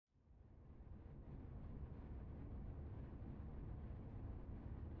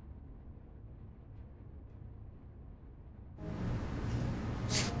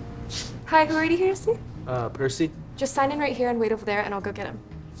Hi, who are you here to see? Percy. Just sign in right here and wait over there and I'll go get him.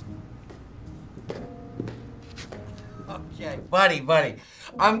 Okay, buddy.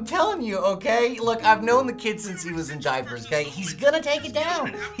 I'm telling you, okay? Look, I've known the kid since he was in diapers, okay? He's gonna take it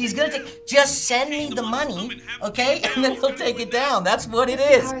down. Just send me the money, okay? And then he'll take it down. That's what it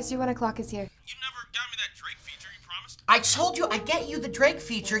is. Powers, your 1 o'clock is here. You never got me that Drake feature you promised? I told you I'd get you the Drake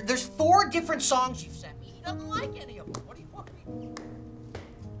feature. There's 4 different songs you've sent me. He doesn't like any of them. What do you want me?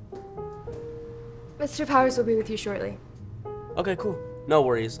 Mr. Powers will be with you shortly. Okay, cool. No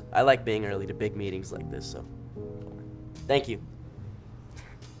worries. I like being early to big meetings like this, so thank you.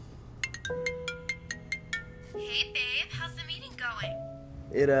 Hey babe, how's the meeting going?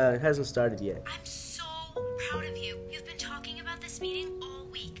 It hasn't started yet. I'm so proud of you. You've been talking about this meeting all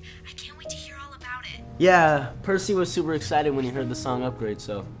week. I can't wait to hear all about it. Yeah, Percy was super excited when he heard the song Upgrade,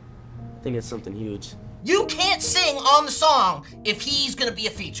 so I think it's something huge. You can't sing on the song if he's gonna be a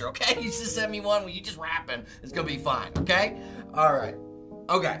feature, okay? You just send me one where you just rapping. It's gonna be fine, okay? All right.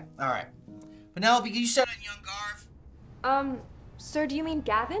 Okay, all right. Penelope, you said on Young Garv. Sir, do you mean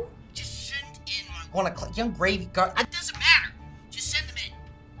Gavin? Just send in my Young Gravy Garv. It doesn't matter. Just send him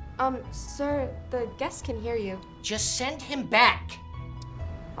in. Sir, the guest can hear you. Just send him back.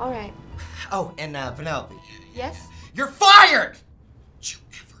 All right. Oh, and Penelope. Yes? You're fired! Don't you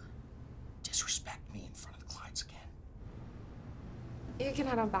ever disrespect me in front of the clients again. You can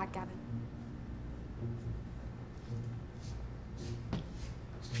head on back, Gavin.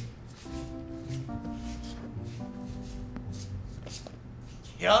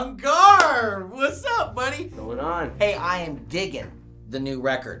 Young Garv, what's up, buddy? What's going on? Hey, I am digging the new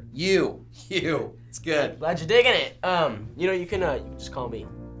record. You. It's good. Glad you're digging it. You can just call me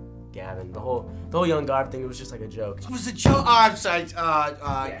Gavin. The whole Young Garb thing, it was just like a joke. It was a joke. Oh, I'm sorry.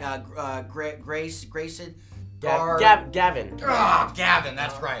 Grayson. Gavin. Ah, Gavin.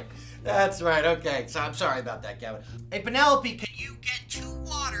 That's right. That's right. Okay. So I'm sorry about that, Gavin. Hey, Penelope, can you get 2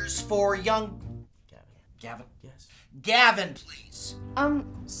 waters for young Gavin? Yes. Gavin, please.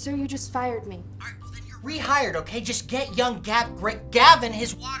 Sir, you just fired me. All right. Well, then you're rehired. Okay. Just get young Gavin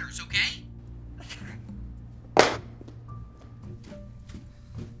his waters. Okay.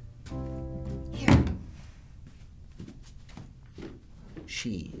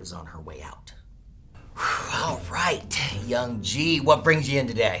 She is on her way out. All right, young G, what brings you in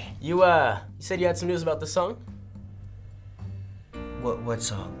today? You said you had some news about the song? What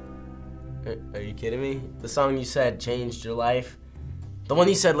song? Are you kidding me? The song you said changed your life? The one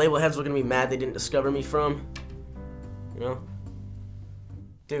you said label heads were gonna be mad they didn't discover me from? You know?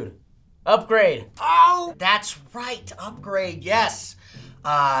 Dude, Upgrade! Oh, that's right, Upgrade, yes.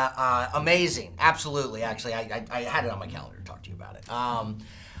 Amazing, absolutely, actually, I had it on my calendar to talk to you about it.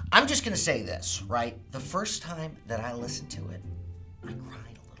 I'm just gonna say this, right? The first time that I listened to it, I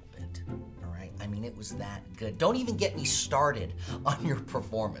cried a little bit, all right? I mean, it was that good. Don't even get me started on your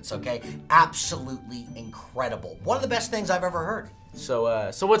performance, okay? Absolutely incredible. One of the best things I've ever heard. So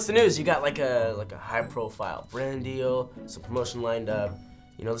what's the news? You got like a high-profile brand deal, some promotion lined up.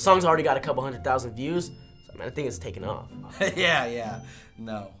 You know, the song's already got a couple 100,000 views. So, man, I think it's taken off. Yeah,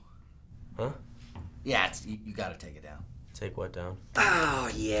 no. Huh? Yeah, you gotta take it down. Take what down? Oh,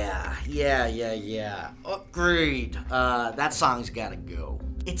 yeah. Upgrade. That song's gotta go.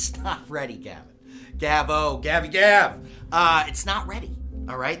 It's not ready, Gavin. Gav. It's not ready,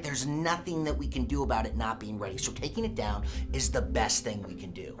 all right? There's nothing that we can do about it not being ready, so taking it down is the best thing we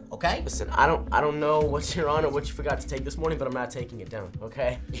can do, okay? Listen, I don't know what you're on or what you forgot to take this morning, but I'm not taking it down,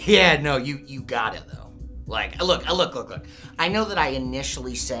 okay? Yeah, no, you got it, though. Like, look. I know that I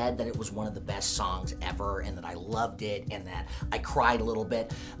initially said that it was one of the best songs ever and that I loved it and that I cried a little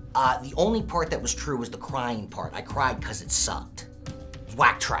bit. The only part that was true was the crying part. I cried because it sucked. It was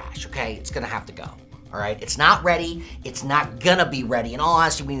whack trash, okay? It's gonna have to go, all right? It's not ready. It's not gonna be ready. In all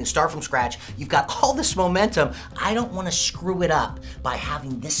honesty, we need to start from scratch. You've got all this momentum. I don't wanna screw it up by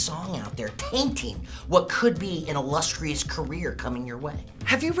having this song out there tainting what could be an illustrious career coming your way.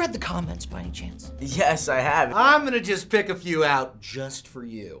 Have you read the comments by any chance? Yes, I have. I'm gonna just pick a few out just for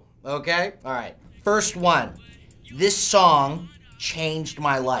you, okay? All right, first one. This song changed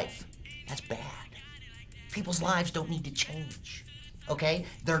my life. That's bad. People's lives don't need to change, okay?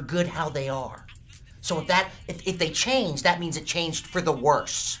 They're good how they are. So if they change, that means it changed for the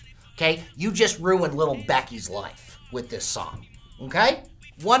worse, okay? You just ruined little Becky's life with this song, okay?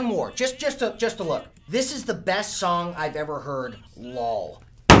 One more, just a look. This is the best song I've ever heard, lol.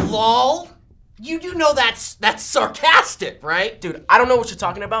 Lol? You do know that's sarcastic, right? Dude, I don't know what you're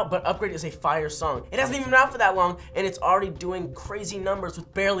talking about, but Upgrade is a fire song. It hasn't even been out for that long, and it's already doing crazy numbers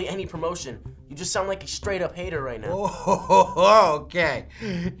with barely any promotion. You just sound like a straight up hater right now. Oh, okay.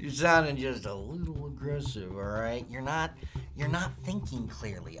 You're sounding just a little aggressive, all right? You're not thinking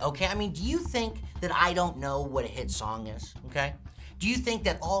clearly, okay? I mean, do you think that I don't know what a hit song is, okay? Do you think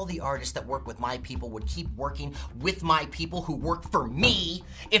that all the artists that work with my people would keep working with my people who work for me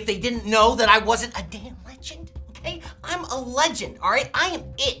if they didn't know that I wasn't a damn legend? Okay? I'm a legend, all right? I am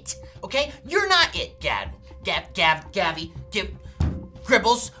it, okay? You're not it, Gabi,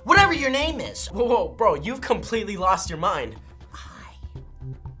 Gribbles, whatever your name is. Whoa, bro, you've completely lost your mind. I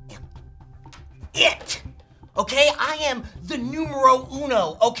am it. Okay, I am the numero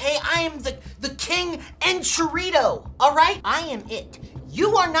uno, okay? I am the king and churrito, all right? I am it.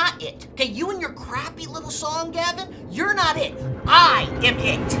 You are not it, okay? You and your crappy little song, Gavin, you're not it. I am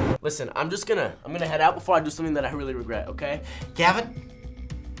it. Listen, I'm gonna head out before I do something that I really regret, okay? Gavin,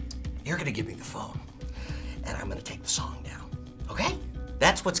 you're gonna give me the phone, and I'm gonna take the song down, okay?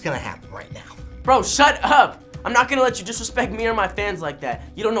 That's what's gonna happen right now. Bro, shut up! I'm not gonna let you disrespect me or my fans like that.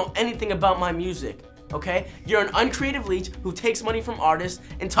 You don't know anything about my music. Okay? You're an uncreative leech who takes money from artists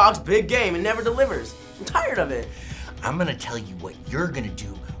and talks big game and never delivers. I'm tired of it. I'm gonna tell you what you're gonna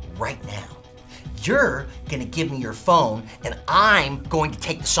do right now. You're gonna give me your phone and I'm going to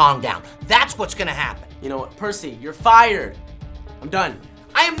take the song down. That's what's gonna happen. You know what, Percy, you're fired. I'm done.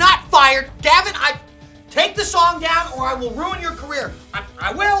 I am not fired. Gavin, take the song down or I will ruin your career.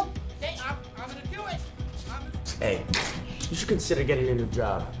 I will. Okay, I'm gonna do it. Hey, you should consider getting a new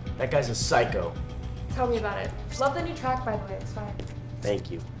job. That guy's a psycho. Tell me about it. Love the new track, by the way. It's fine. Thank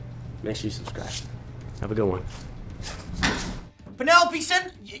you. Make sure you subscribe. Have a good one. Penelope,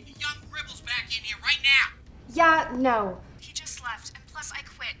 send young Gribbles back in here right now. Yeah, no. He just left, and plus I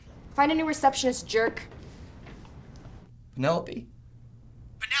quit. Find a new receptionist, jerk. Penelope?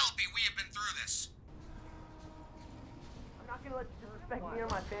 Penelope, we have been through this. I'm not gonna let you disrespect me or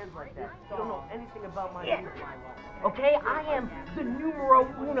my fans like that. You don't know anything about my music. Okay, I am the numero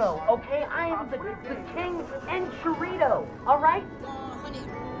uno, okay? I am the king and churrito, all right?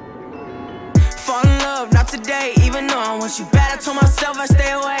 Fall in love, not today, even though I want you bad. I told myself I'd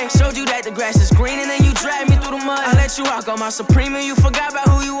stay away. Showed you that the grass is green and then you dragged me through the mud. I let you walk on my supreme and you forgot about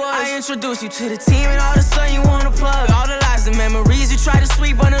who you was. I introduced you to the team and all of a sudden you want to plug. All the lies and memories you try to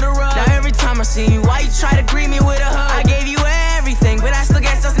sweep under the rug. Now every time I see you, why you try to greet me with a hug? I gave you everything, but I still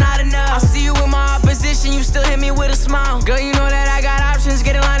guess that's not enough. I see you with my opposition, you still hit me with a smile. Girl, you know that I got options,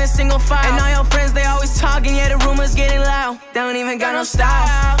 get in line in single file. And all your friends, they always talking, yeah, the rumors getting loud. They don't even got no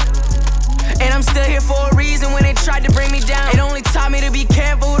style. And I'm still here for a reason. When they tried to bring me down, it only taught me to be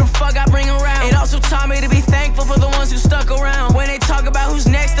careful who the fuck I bring around. It also taught me to be thankful for the ones who stuck around. When they talk about who's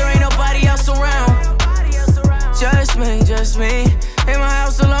next, there ain't nobody else around. Just me, in my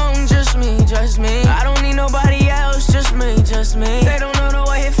house alone, just me. I don't need nobody else, just me. They don't know the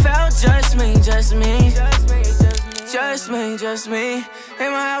way it felt, just me. Just me,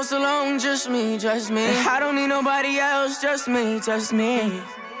 in my house alone, just me. I don't need nobody else, just me. Just me.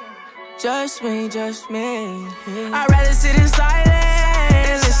 I'd rather sit in silence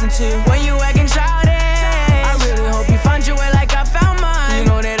and listen to when you acting childish. I really hope you find your way like I found mine. You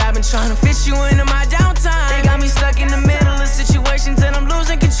know that I've been trying to fit you into my downtime. They got me stuck in the middle of situations and I'm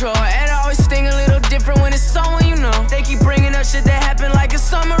losing control. And I always sting a little different when it's someone you know. They keep bringing up shit that happened like a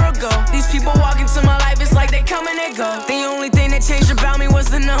summer ago. These people walk into my life, it's like they come and they go. The only thing that changed about me was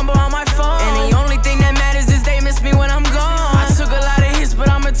the number on my phone. And the only thing that matters is they miss me when I'm gone. I took a lot of hits,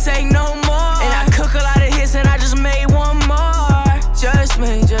 but I'ma take no more. And I cook a lot of hits and I just made one more.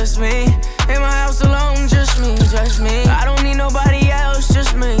 Just me, in my house alone, just me. I don't need nobody else,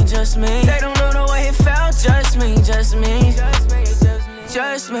 just me. They don't know the way it felt, just me. Just me,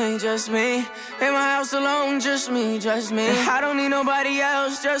 in my house alone, just me. I don't need nobody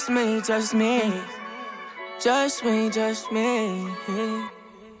else, just me. Just me.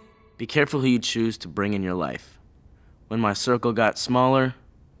 Be careful who you choose to bring in your life. When my circle got smaller,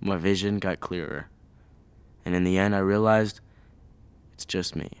 my vision got clearer. And in the end, I realized it's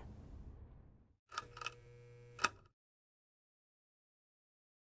just me.